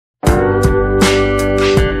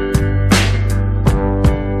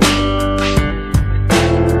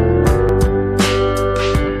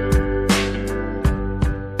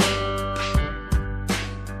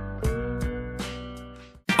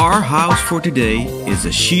Our house for today is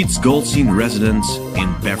the Sheats Goldstein Residence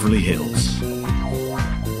in Beverly Hills.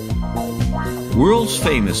 World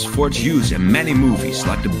famous for its use in many movies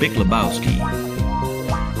like The Big Lebowski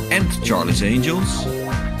and Charlie's Angels,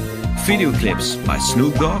 video clips by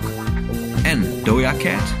Snoop Dogg and Doja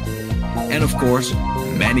Cat, and of course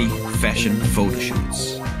many fashion photo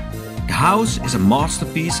shoots. The house is a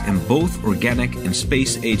masterpiece in both organic and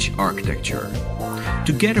space-age architecture.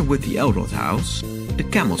 Together with the Elrod House, the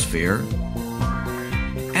Camelsphere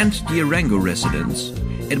and the Arango Residence,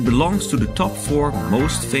 it belongs to the top 4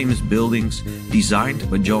 most famous buildings designed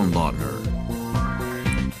by John Lautner.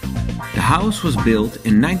 The house was built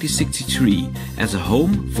in 1963 as a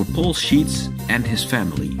home for Paul Sheats and his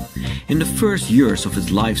family. In the first years of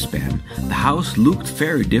its lifespan, the house looked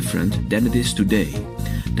very different than it is today.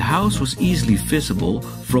 The house was easily visible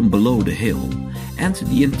from below the hill, and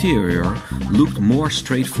the interior looked more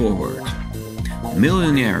straightforward.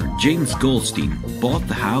 Millionaire James Goldstein bought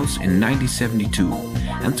the house in 1972,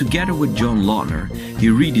 and together with John Lautner, he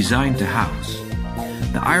redesigned the house.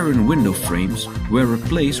 The iron window frames were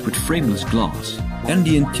replaced with frameless glass, and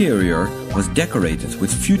the interior was decorated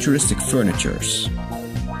with futuristic furnitures.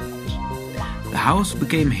 The house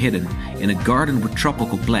became hidden in a garden with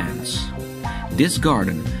tropical plants. This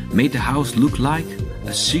garden made the house look like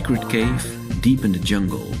a secret cave deep in the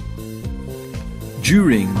jungle.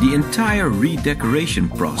 During the entire redecoration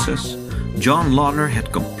process, John Lautner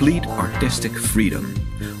had complete artistic freedom,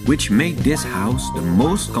 which made this house the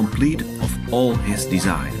most complete of all his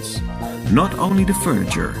designs. Not only the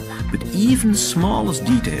furniture, but even the smallest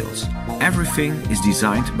details, everything is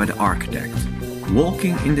designed by the architect.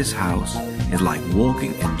 Walking in this house is like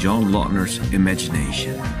walking in John Lautner's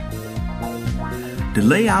imagination. The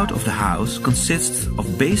layout of the house consists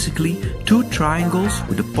of basically 2 triangles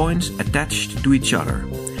with the points attached to each other.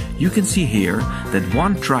 You can see here that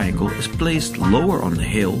one triangle is placed lower on the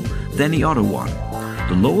hill than the other one.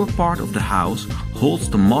 The lower part of the house holds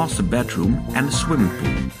the master bedroom and the swimming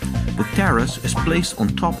pool. The terrace is placed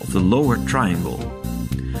on top of the lower triangle.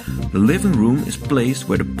 The living room is placed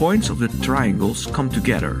where the points of the triangles come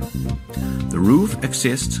together. The roof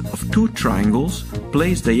exists of 2 triangles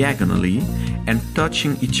placed diagonally and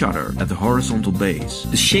touching each other at the horizontal base.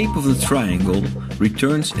 The shape of the triangle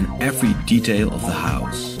returns in every detail of the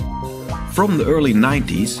house. From the early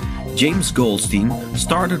 90s, James Goldstein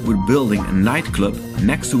started with building a nightclub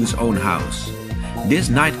next to his own house. This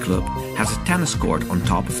nightclub has a tennis court on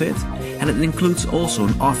top of it, and it includes also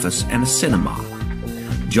an office and a cinema.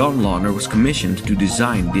 John Lautner was commissioned to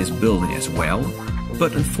design this building as well,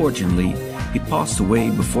 but unfortunately he passed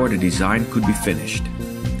away before the design could be finished.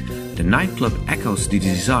 The nightclub echoes the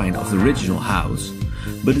design of the original house,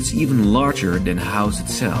 but it's even larger than the house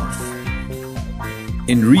itself.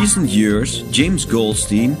 In recent years, James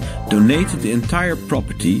Goldstein donated the entire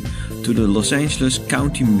property to the Los Angeles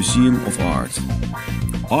County Museum of Art.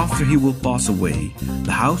 After he will pass away,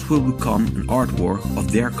 the house will become an artwork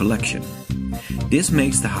of their collection. This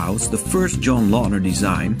makes the house the first John Lautner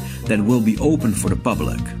design that will be open for the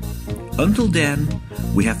public. Until then,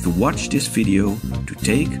 we have to watch this video to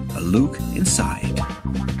take a look inside.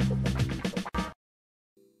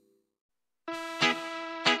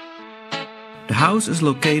 The house is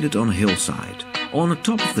located on a hillside. On the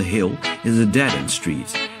top of the hill is a dead-end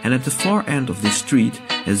street, and at the far end of this street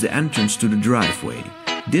is the entrance to the driveway.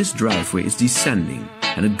 This driveway is descending,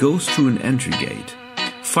 and it goes through an entry gate.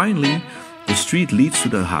 Finally, the street leads to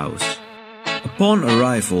the house. Upon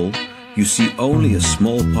arrival, you see only a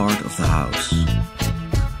small part of the house.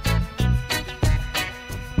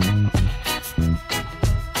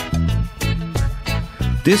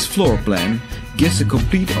 This floor plan gives a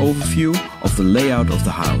complete overview of the layout of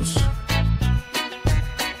the house.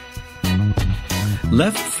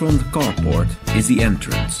 Left from the carport is the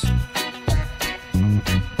entrance.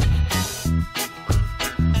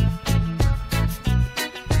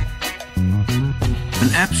 An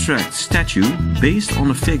abstract statue based on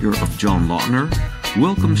a figure of John Lautner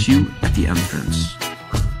welcomes you at the entrance.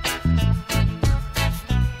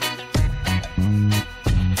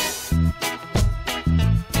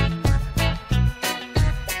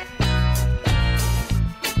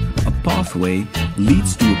 A pathway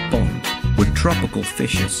leads to a pond with tropical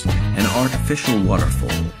fishes and an artificial waterfall.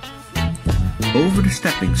 Over the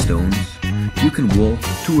stepping stones, you can walk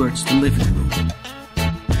towards the living room.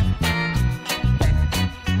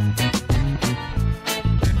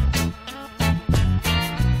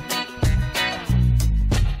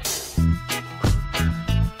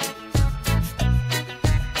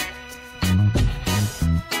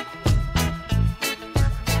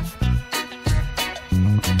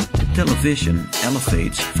 vision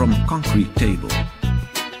elevates from a concrete table.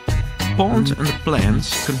 The pond and the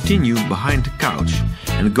plants continue behind the couch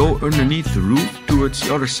and go underneath the roof towards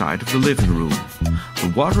the other side of the living room.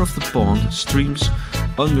 The water of the pond streams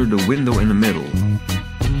under the window in the middle.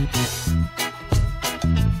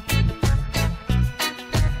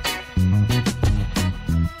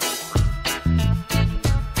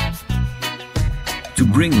 To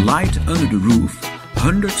bring light under the roof,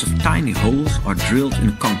 hundreds of tiny holes are drilled in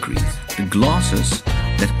the concrete. The glasses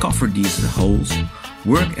that cover these holes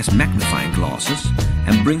work as magnifying glasses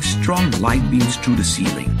and bring strong light beams through the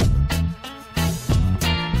ceiling.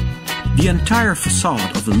 The entire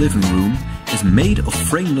facade of the living room is made of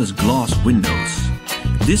frameless glass windows.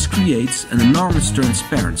 This creates an enormous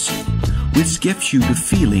transparency, which gives you the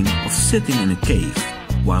feeling of sitting in a cave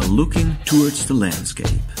while looking towards the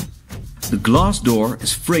landscape. The glass door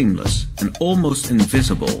is frameless and almost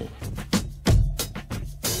invisible.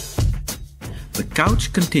 The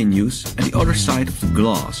couch continues at the other side of the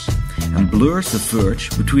glass and blurs the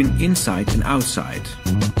verge between inside and outside.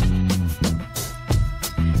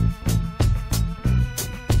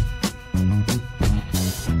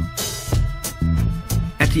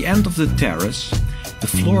 At the end of the terrace, the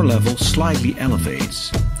floor level slightly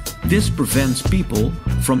elevates. This prevents people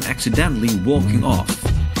from accidentally walking off.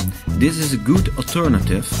 This is a good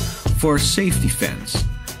alternative for a safety fence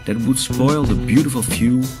that would spoil the beautiful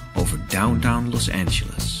view over downtown Los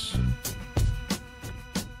Angeles.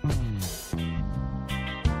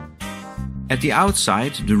 At the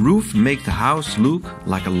outside, the roof makes the house look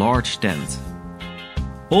like a large tent.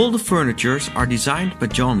 All the furnitures are designed by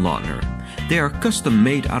John Lautner. They are custom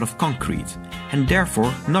made out of concrete and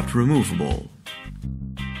therefore not removable.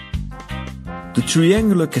 The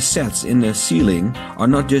triangular cassettes in the ceiling are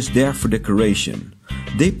not just there for decoration.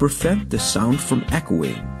 They prevent the sound from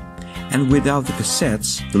echoing. And without the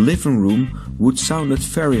cassettes, the living room would sound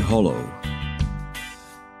very hollow.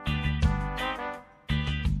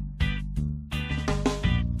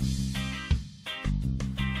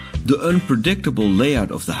 The unpredictable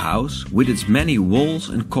layout of the house, with its many walls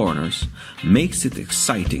and corners, makes it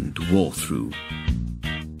exciting to walk through.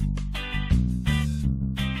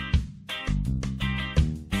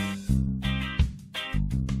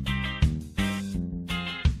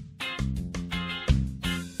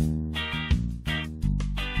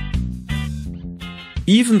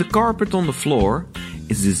 Even the carpet on the floor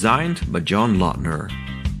is designed by John Lautner.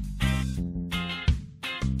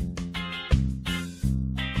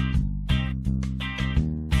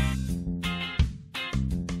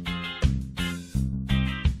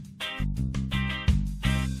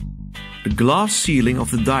 The glass ceiling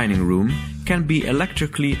of the dining room can be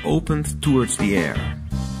electrically opened towards the air.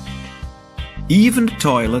 Even the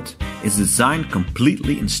toilet is designed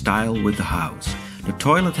completely in style with the house. The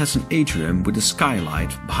toilet has an atrium with a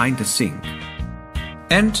skylight behind the sink.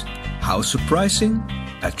 And, how surprising,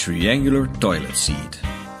 a triangular toilet seat.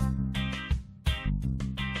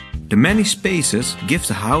 The many spaces give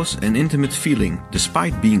the house an intimate feeling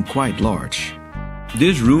despite being quite large.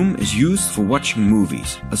 This room is used for watching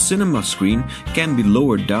movies. A cinema screen can be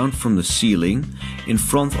lowered down from the ceiling in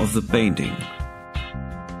front of the painting.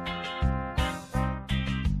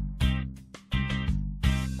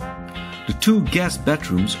 The two guest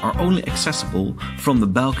bedrooms are only accessible from the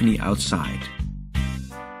balcony outside.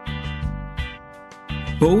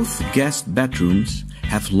 Both guest bedrooms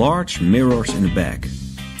have large mirrors in the back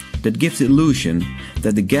that give the illusion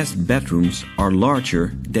that the guest bedrooms are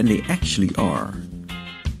larger than they actually are.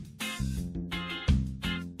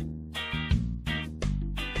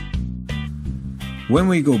 When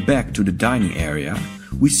we go back to the dining area,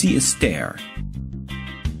 we see a stair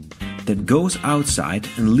that goes outside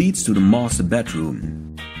and leads to the master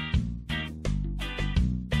bedroom.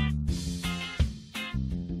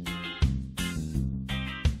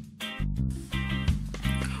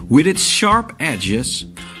 With its sharp edges,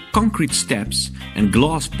 concrete steps and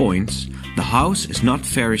glass points, the house is not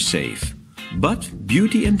very safe. But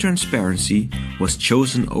beauty and transparency was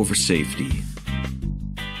chosen over safety.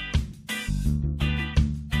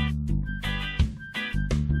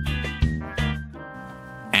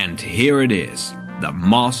 And here it is, the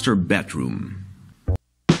master bedroom.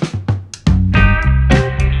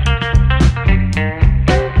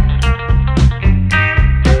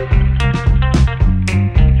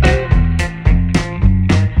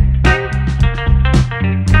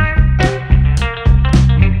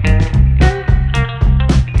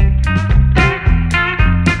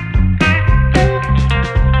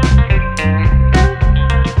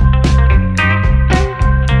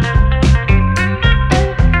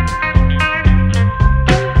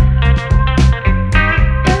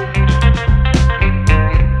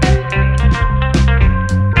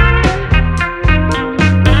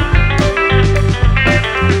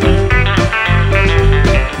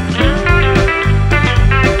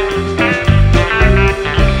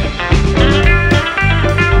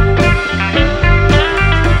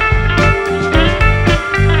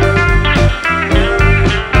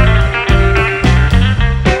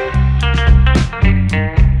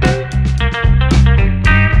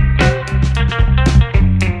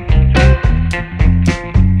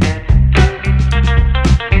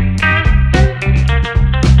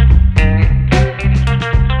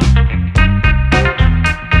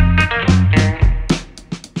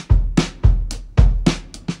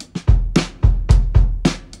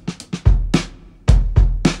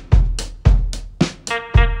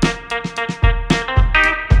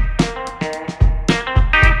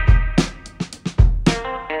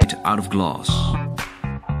 glass.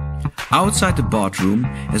 Outside the bathroom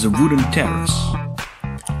is a wooden terrace.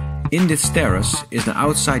 In this terrace is an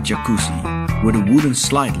outside jacuzzi with a wooden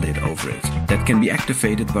slide lid over it that can be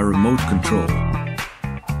activated by remote control.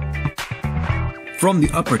 From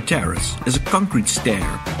the upper terrace is a concrete stair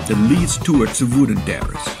that leads towards the wooden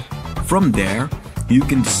terrace. From there, you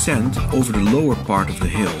can descend over the lower part of the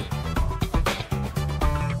hill.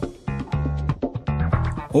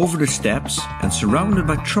 Over the steps and surrounded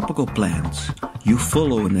by tropical plants, you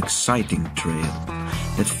follow an exciting trail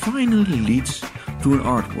that finally leads to an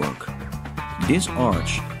artwork. This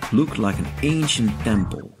arch looked like an ancient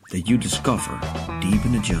temple that you discover deep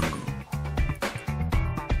in the jungle.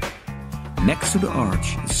 Next to the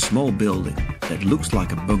arch is a small building that looks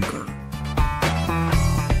like a bunker.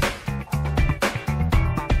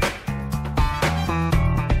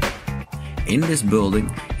 In this building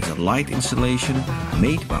is a light installation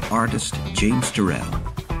made by artist James Turrell.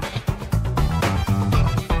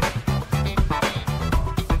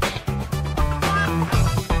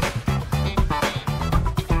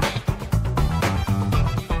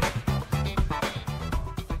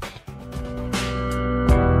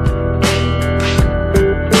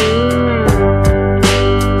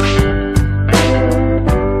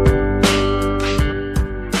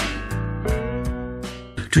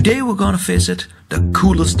 Today we're gonna visit the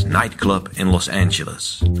coolest nightclub in Los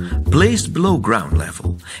Angeles. Placed below ground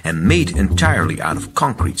level and made entirely out of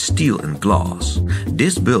concrete, steel and glass,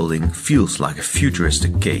 this building feels like a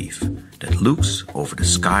futuristic cave that looks over the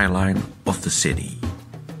skyline of the city.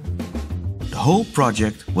 The whole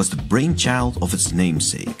project was the brainchild of its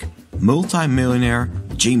namesake, multi-millionaire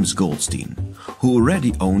James Goldstein, who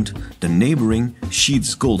already owned the neighboring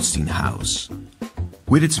Sheats Goldstein house.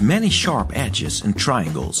 With its many sharp edges and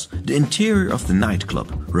triangles, the interior of the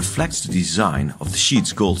nightclub reflects the design of the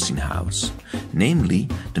Sheats Goldstein house. Namely,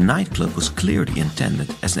 the nightclub was clearly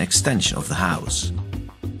intended as an extension of the house.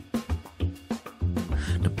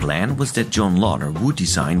 The plan was that John Lautner would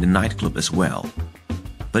design the nightclub as well,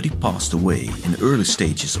 but he passed away in the early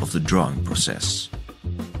stages of the drawing process.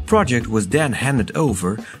 The project was then handed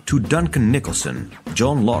over to Duncan Nicholson,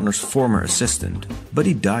 John Lautner's former assistant, but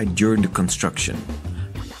he died during the construction.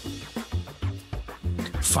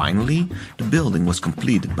 Finally, the building was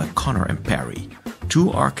completed by Connor and Perry,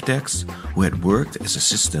 two architects who had worked as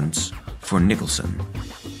assistants for Nicholson.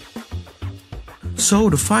 So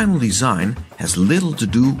the final design has little to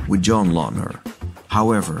do with John Lautner.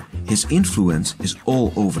 However, his influence is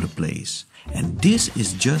all over the place, and this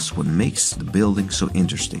is just what makes the building so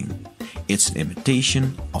interesting. It's an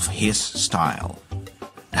imitation of his style.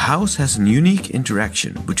 The house has a unique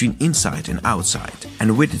interaction between inside and outside,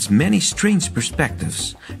 and with its many strange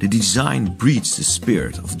perspectives, the design breathes the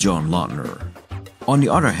spirit of John Lautner. On the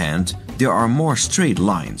other hand, there are more straight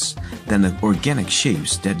lines than the organic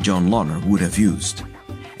shapes that John Lautner would have used.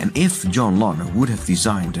 And if John Lautner would have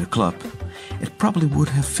designed the club, it probably would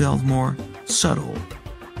have felt more subtle.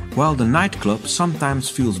 While the nightclub sometimes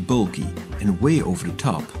feels bulky and way over the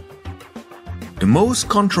top. The most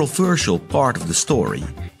controversial part of the story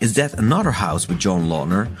is that another house with John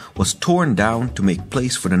Lautner was torn down to make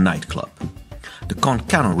place for the nightclub. The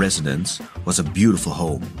Lautner Residence was a beautiful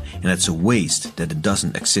home, and it's a waste that it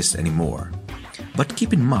doesn't exist anymore. But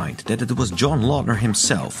keep in mind that it was John Lautner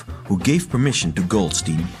himself who gave permission to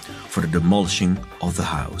Goldstein for the demolishing of the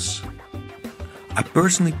house. I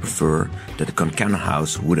personally prefer that the Lautner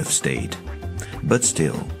house would have stayed. But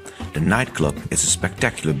still, the nightclub is a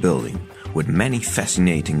spectacular building with many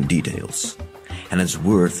fascinating details, and it's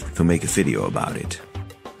worth to make a video about it.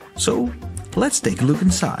 So, let's take a look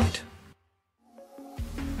inside.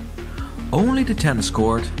 Only the tennis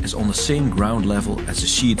court is on the same ground level as the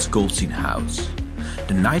Sheats Goldstein house.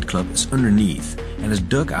 The nightclub is underneath and is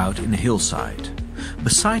dug out in the hillside.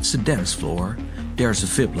 Besides the dance floor, there's a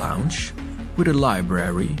VIP lounge with a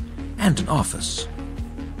library and an office.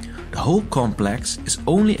 The whole complex is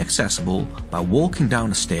only accessible by walking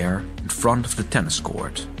down a stair in front of the tennis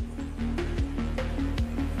court.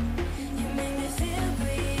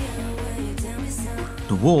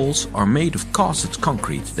 The walls are made of caustic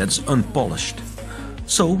concrete that is unpolished,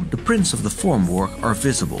 so the prints of the formwork are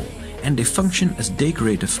visible and they function as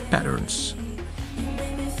decorative patterns.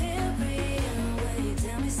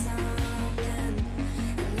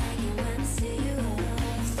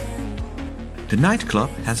 The nightclub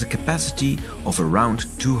has a capacity of around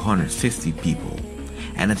 250 people,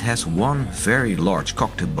 and it has one very large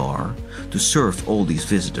cocktail bar to serve all these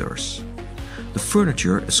visitors. The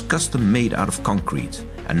furniture is custom made out of concrete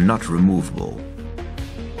and not removable.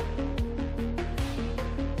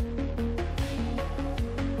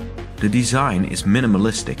 The design is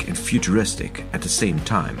minimalistic and futuristic at the same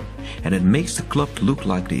time, and it makes the club look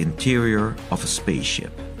like the interior of a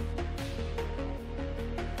spaceship.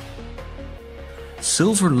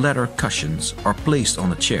 Silver leather cushions are placed on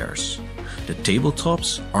the chairs. The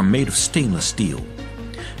tabletops are made of stainless steel.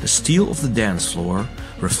 The steel of the dance floor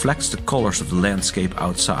reflects the colors of the landscape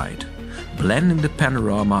outside, blending the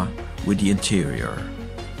panorama with the interior.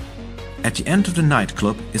 At the end of the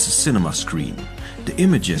nightclub is a cinema screen. The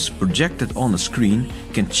images projected on the screen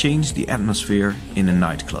can change the atmosphere in a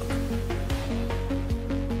nightclub.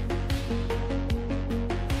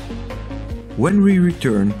 When we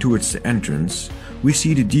return towards the entrance, we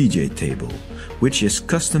see the DJ table, which is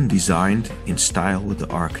custom designed in style with the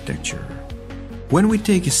architecture. When we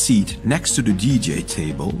take a seat next to the DJ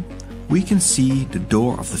table, we can see the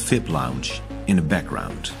door of the VIP lounge in the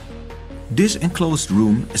background. This enclosed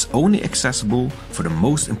room is only accessible for the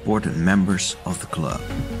most important members of the club.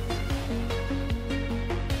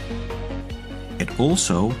 It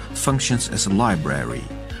also functions as a library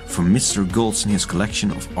for Mr. Goldstein's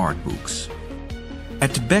collection of art books.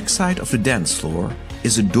 At the backside of the dance floor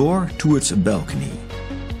is a door towards a balcony.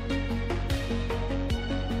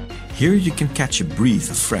 Here you can catch a breath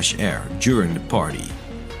of fresh air during the party.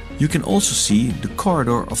 You can also see the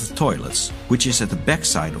corridor of the toilets, which is at the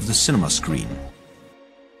backside of the cinema screen.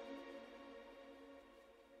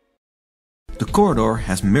 The corridor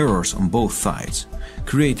has mirrors on both sides,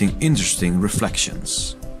 creating interesting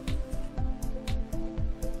reflections.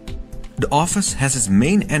 The office has its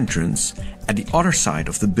main entrance at the other side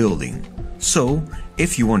of the building, so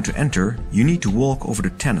if you want to enter, you need to walk over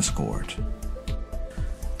the tennis court.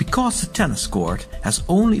 Because the tennis court has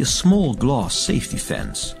only a small glass safety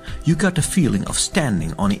fence, you got the feeling of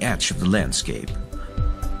standing on the edge of the landscape.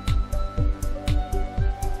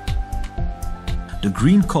 The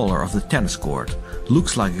green color of the tennis court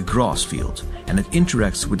looks like a grass field, and it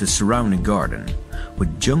interacts with the surrounding garden,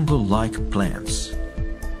 with jungle-like plants.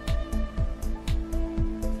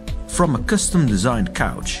 From a custom-designed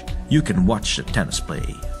couch, you can watch the tennis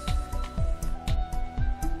play.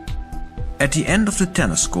 At the end of the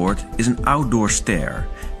tennis court is an outdoor stair.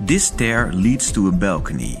 This stair leads to a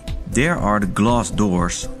balcony. There are the glass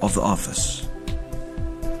doors of the office.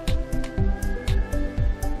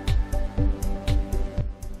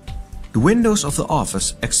 The windows of the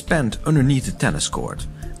office expand underneath the tennis court.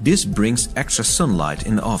 This brings extra sunlight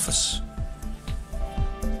in the office.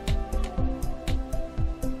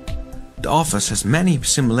 The office has many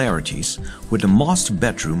similarities with the master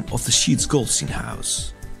bedroom of the Sheats Goldstein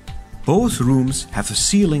house. Both rooms have a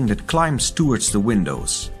ceiling that climbs towards the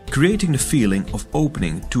windows, creating the feeling of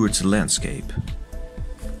opening towards the landscape.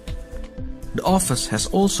 The office has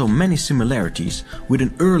also many similarities with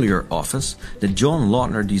an earlier office that John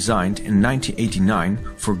Lautner designed in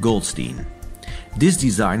 1989 for Goldstein. This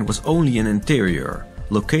design was only an interior,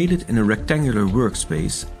 located in a rectangular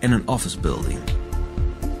workspace in an office building.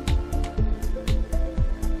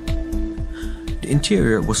 The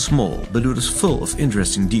interior was small, but it was full of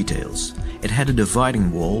interesting details. It had a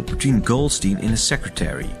dividing wall between Goldstein and his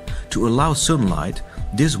secretary. To allow sunlight,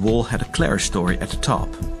 this wall had a clerestory at the top.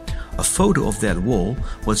 A photo of that wall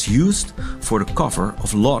was used for the cover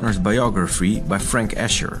of Lautner's biography by Frank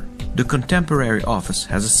Escher. The contemporary office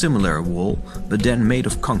has a similar wall, but then made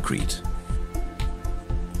of concrete.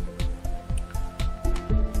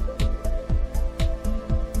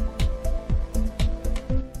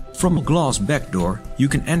 From a glass back door, you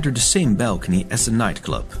can enter the same balcony as the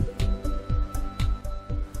nightclub.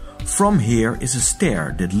 From here is a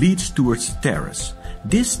stair that leads towards the terrace.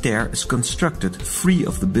 This stair is constructed free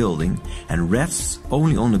of the building and rests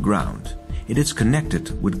only on the ground. It is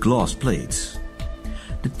connected with glass plates.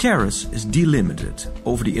 The terrace is delimited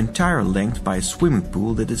over the entire length by a swimming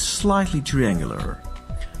pool that is slightly triangular.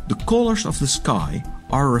 The colors of the sky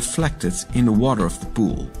are reflected in the water of the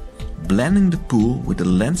pool, blending the pool with the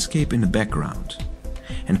landscape in the background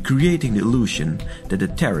and creating the illusion that the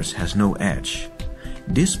terrace has no edge.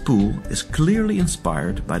 This pool is clearly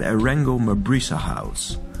inspired by the Arango Mabrisa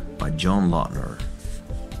house by John Lautner.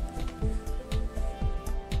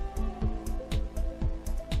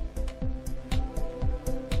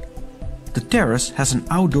 The terrace has an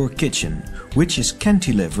outdoor kitchen which is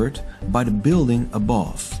cantilevered by the building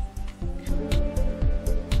above.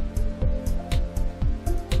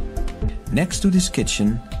 Next to this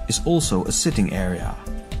kitchen is also a sitting area.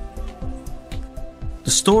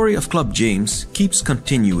 The story of Club James keeps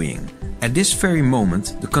continuing. At this very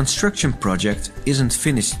moment, the construction project isn't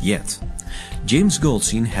finished yet. James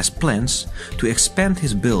Goldstein has plans to expand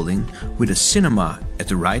his building with a cinema at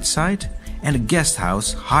the right side and a guest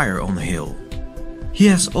house higher on the hill. He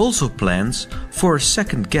has also plans for a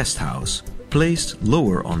second guest house, placed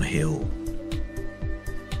lower on a hill.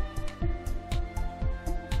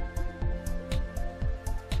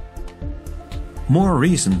 More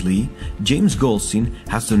recently, James Goldstein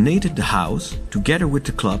has donated the house, together with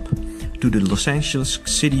the club, to the Los Angeles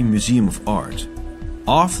City Museum of Art.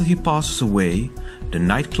 After he passes away, the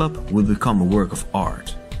nightclub will become a work of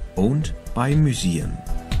art, owned by a museum.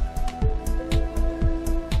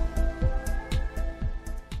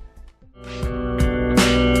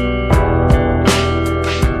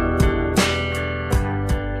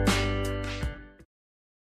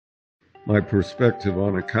 My perspective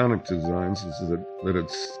on iconic designs is that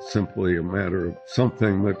it's simply a matter of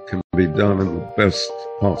something that can be done in the best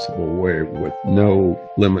possible way with no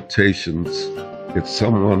limitations. It's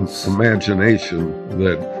someone's imagination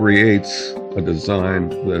that creates a design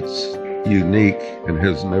that's unique and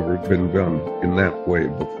has never been done in that way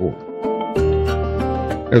before.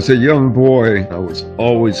 As a young boy, I was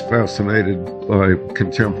always fascinated by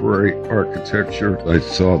contemporary architecture. I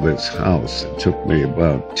saw this house. It took me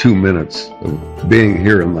about 2 minutes of being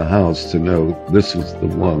here in the house to know this was the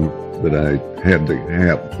one that I had to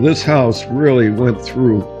have. This house really went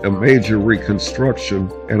through a major reconstruction,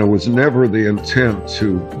 and it was never the intent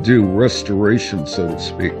to do restoration, so to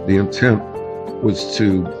speak. The intent was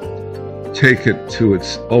to take it to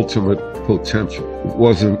its ultimate potential. It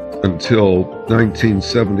wasn't until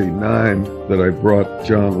 1979 that I brought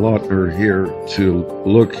John Lautner here to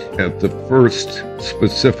look at the first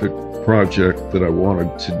specific project that I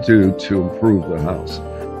wanted to do to improve the house.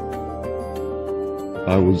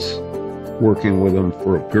 I was working with him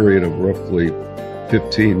for a period of roughly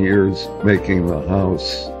 15 years, making the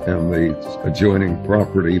house and the adjoining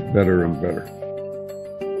property better and better.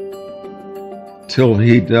 Till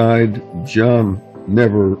he died, John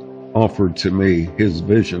never offered to me his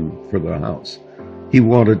vision for the house. He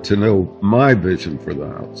wanted to know my vision for the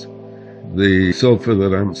house. The sofa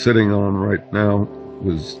that I'm sitting on right now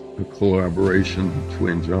was a collaboration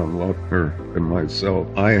between John Lautner and myself.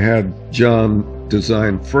 I had John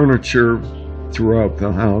design furniture throughout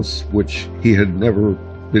the house, which he had never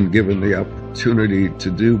been given the opportunity to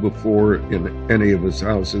do before in any of his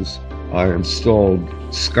houses. I installed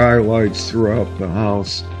skylights throughout the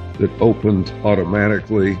house that opened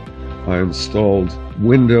automatically. I installed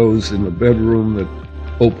windows in the bedroom that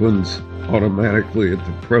opened automatically at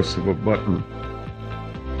the press of a button.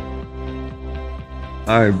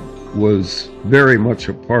 I was very much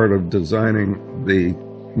a part of designing the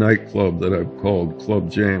nightclub that I've called Club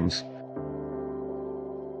James.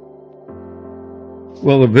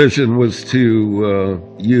 Well, the vision was to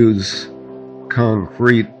use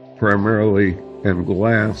concrete primarily and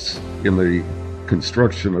glass in the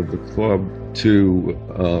construction of the club to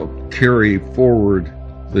carry forward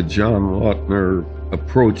the John Lautner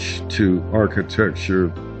approach to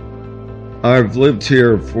architecture. I've lived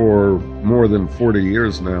here for more than 40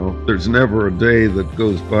 years now. There's never a day that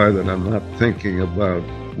goes by that I'm not thinking about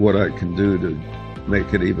what I can do to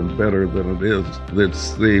make it even better than it is.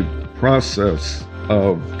 It's the process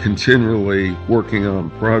of continually working on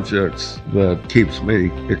projects that keeps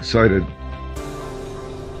me excited.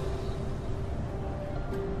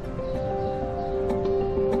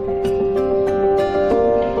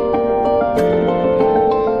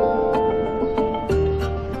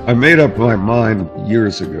 I made up my mind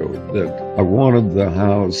years ago that I wanted the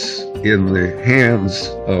house in the hands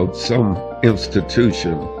of some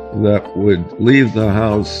institution that would leave the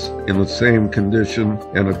house in the same condition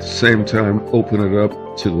and at the same time open it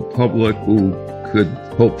up to the public who could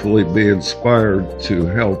hopefully be inspired to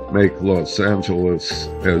help make Los Angeles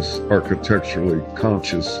as architecturally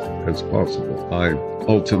conscious as possible. I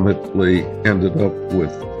ultimately ended up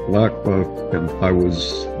with LACMA, and I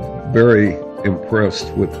was very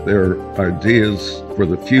impressed with their ideas for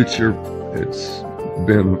the future. It's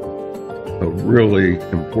been a really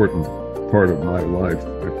important part of my life.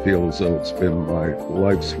 I feel as though it's been my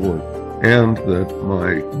life's work, and that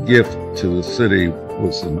my gift to the city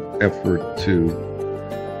was an effort to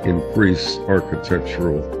increase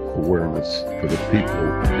architectural awareness for the people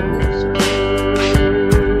in the city.